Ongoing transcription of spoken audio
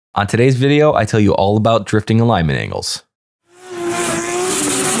On today's video, I tell you all about drifting alignment angles.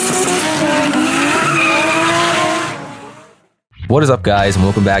 What is up, guys, and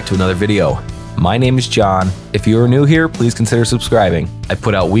welcome back to another video. My name is John. If you are new here, please consider subscribing. I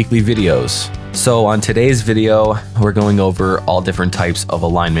put out weekly videos. So on today's video, we're going over all different types of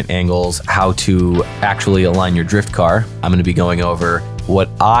alignment angles, how to actually align your drift car. I'm going to be going over what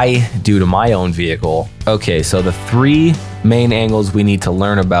I do to my own vehicle. Okay, so the three main angles we need to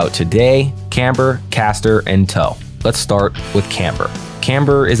learn about today: camber, caster, and toe. Let's start with camber.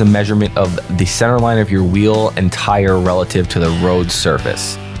 Camber is a measurement of the center line of your wheel and tire relative to the road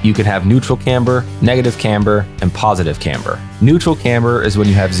surface. You can have neutral camber, negative camber, and positive camber. Neutral camber is when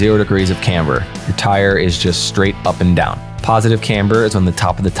you have 0 degrees of camber. Your tire is just straight up and down. Positive camber is when the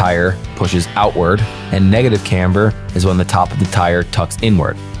top of the tire pushes outward, and negative camber is when the top of the tire tucks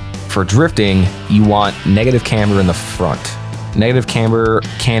inward. For drifting, you want negative camber in the front. Negative camber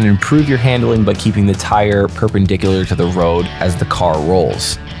can improve your handling by keeping the tire perpendicular to the road as the car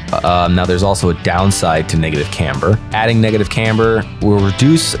rolls. Now there's also a downside to negative camber. Adding negative camber will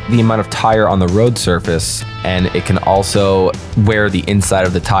reduce the amount of tire on the road surface, and it can also wear the inside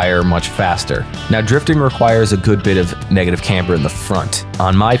of the tire much faster. Now drifting requires a good bit of negative camber in the front.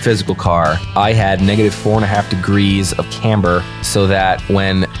 On my physical car, I had negative 4.5 degrees of camber so that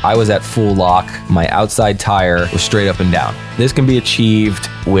when I was at full lock, my outside tire was straight up and down. This can be achieved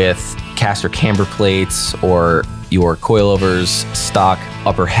with caster camber plates or your coilovers stock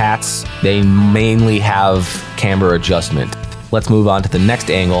upper hats. They mainly have camber adjustment. Let's move on to the next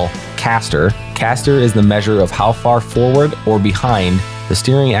angle, caster. Caster is the measure of how far forward or behind the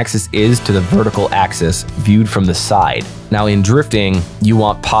steering axis is to the vertical axis viewed from the side. Now in drifting, you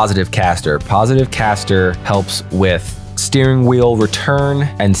want positive caster. Positive caster helps with steering wheel return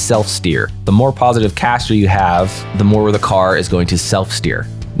and self-steer. The more positive caster you have, the more the car is going to self-steer.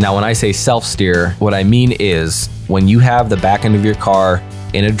 Now, when I say self-steer, what I mean is when you have the back end of your car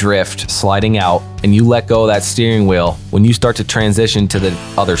in a drift sliding out and you let go of that steering wheel, when you start to transition to the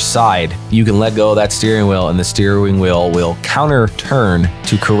other side, you can let go of that steering wheel and the steering wheel will counter turn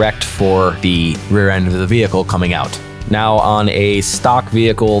to correct for the rear end of the vehicle coming out. Now on a stock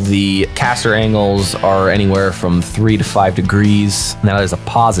vehicle, the caster angles are anywhere from 3 to 5 degrees. Now that is a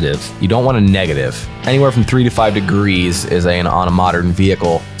positive. You don't want a negative. Anywhere from 3 to 5 degrees is on a modern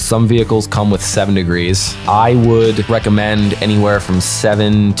vehicle. Some vehicles come with 7 degrees. I would recommend anywhere from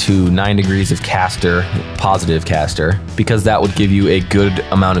 7 to 9 degrees of caster, positive caster, because that would give you a good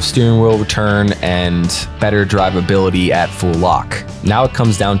amount of steering wheel return and better drivability at full lock. Now it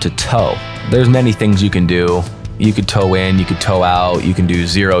comes down to toe. There's many things you can do. You could toe in, you could toe out, you can do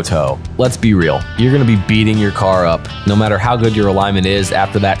zero toe. Let's be real, you're gonna be beating your car up. No matter how good your alignment is,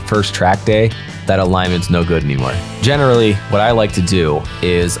 after that first track day, that alignment's no good anymore. Generally, what I like to do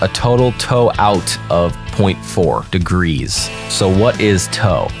is a total toe out of 0.4 degrees. So what is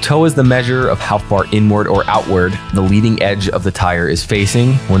toe? Toe is the measure of how far inward or outward the leading edge of the tire is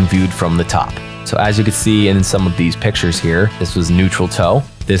facing when viewed from the top. So as you can see in some of these pictures here, this was neutral toe,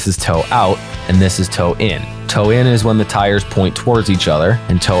 this is toe out, and this is toe in. Toe in is when the tires point towards each other,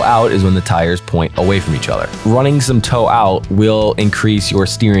 and toe out is when the tires point away from each other. Running some toe out will increase your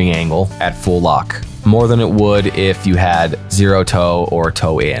steering angle at full lock, more than it would if you had zero toe or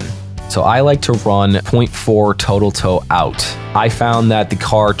toe in. So I like to run 0.4 total toe out. I found that the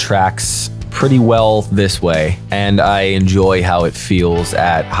car tracks pretty well this way, and I enjoy how it feels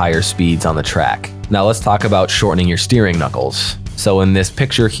at higher speeds on the track. Now let's talk about shortening your steering knuckles. So in this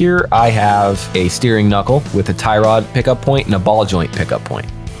picture here, I have a steering knuckle with a tie rod pickup point and a ball joint pickup point.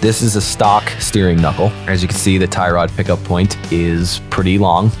 This is a stock steering knuckle. As you can see, the tie rod pickup point is pretty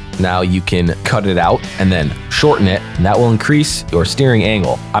long. Now you can cut it out and then shorten it, and that will increase your steering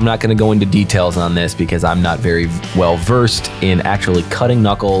angle. I'm not going to go into details on this because I'm not very well versed in actually cutting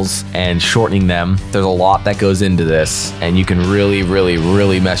knuckles and shortening them. There's a lot that goes into this, and you can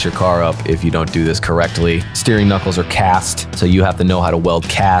really mess your car up if you don't do this correctly. Steering knuckles are cast, so you have to know how to weld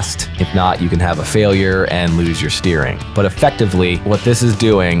cast. If not, you can have a failure and lose your steering. But effectively, what this is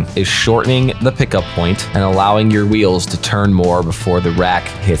doing is shortening the pickup point and allowing your wheels to turn more before the rack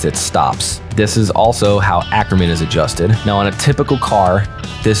hits its stops. This is also how Ackerman is adjusted. Now on a typical car,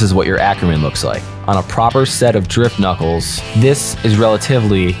 this is what your Ackerman looks like. On a proper set of drift knuckles, this is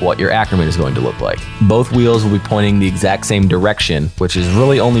relatively what your Ackerman is going to look like. Both wheels will be pointing the exact same direction, which is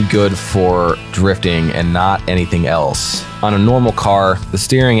really only good for drifting and not anything else. On a normal car, the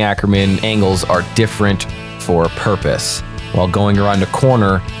steering Ackerman angles are different for a purpose. While going around a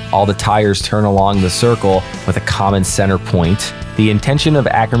corner, all the tires turn along the circle with a common center point. The The intention of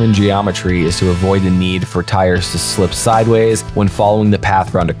Ackerman geometry is to avoid the need for tires to slip sideways when following the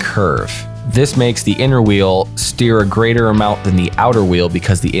path around a curve. This makes the inner wheel steer a greater amount than the outer wheel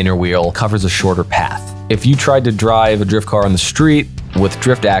because the inner wheel covers a shorter path. If you tried to drive a drift car on the street with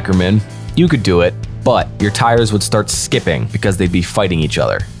drift Ackerman, you could do it, but your tires would start skipping because they'd be fighting each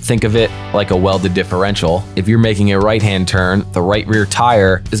other. Think of it like a welded differential. If you're making a right-hand turn, the right rear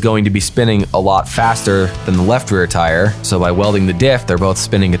tire is going to be spinning a lot faster than the left rear tire, so by welding the diff, they're both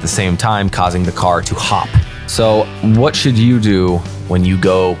spinning at the same time, causing the car to hop. So what should you do when you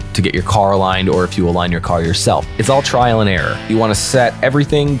go to get your car aligned, or if you align your car yourself? It's all trial and error. You want to set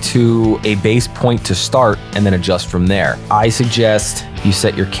everything to a base point to start and then adjust from there. I suggest you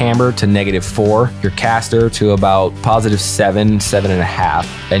set your camber to -4, your caster to about +7, 7.5,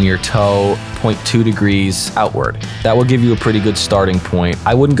 and your toe 0.2 degrees outward. That will give you a pretty good starting point.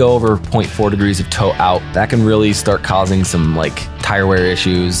 I wouldn't go over 0.4 degrees of toe out. That can really start causing some like tire wear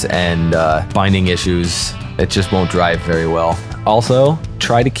issues and binding issues. It just won't drive very well. Also,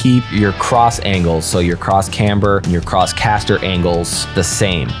 try to keep your cross angles, so your cross camber and your cross caster angles, the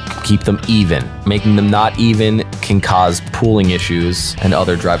same. Keep them even. Making them not even can cause pulling issues and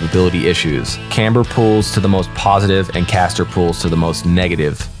other drivability issues. Camber pulls to the most positive and caster pulls to the most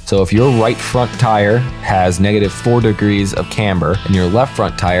negative. So if your right front tire has -4 degrees of camber and your left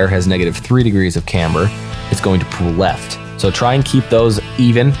front tire has -3 degrees of camber, it's going to pull left. So try and keep those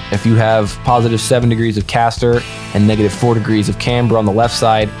even. If you have +7 degrees of caster and -4 degrees of camber on the left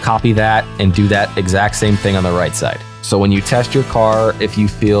side, copy that and do that exact same thing on the right side. So when you test your car, if you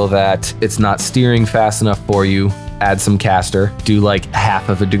feel that it's not steering fast enough for you, add some caster, do like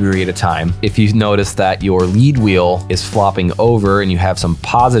 1/2 degree at a time. If you notice that your lead wheel is flopping over and you have some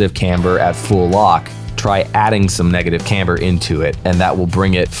positive camber at full lock, try adding some negative camber into it, and that will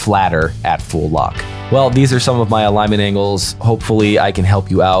bring it flatter at full lock. Well, these are some of my alignment angles. Hopefully I can help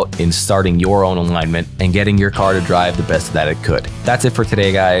you out in starting your own alignment and getting your car to drive the best that it could. That's it for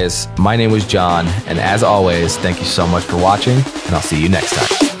today, guys. My name was John, and as always, thank you so much for watching, and I'll see you next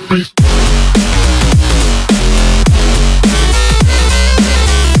time.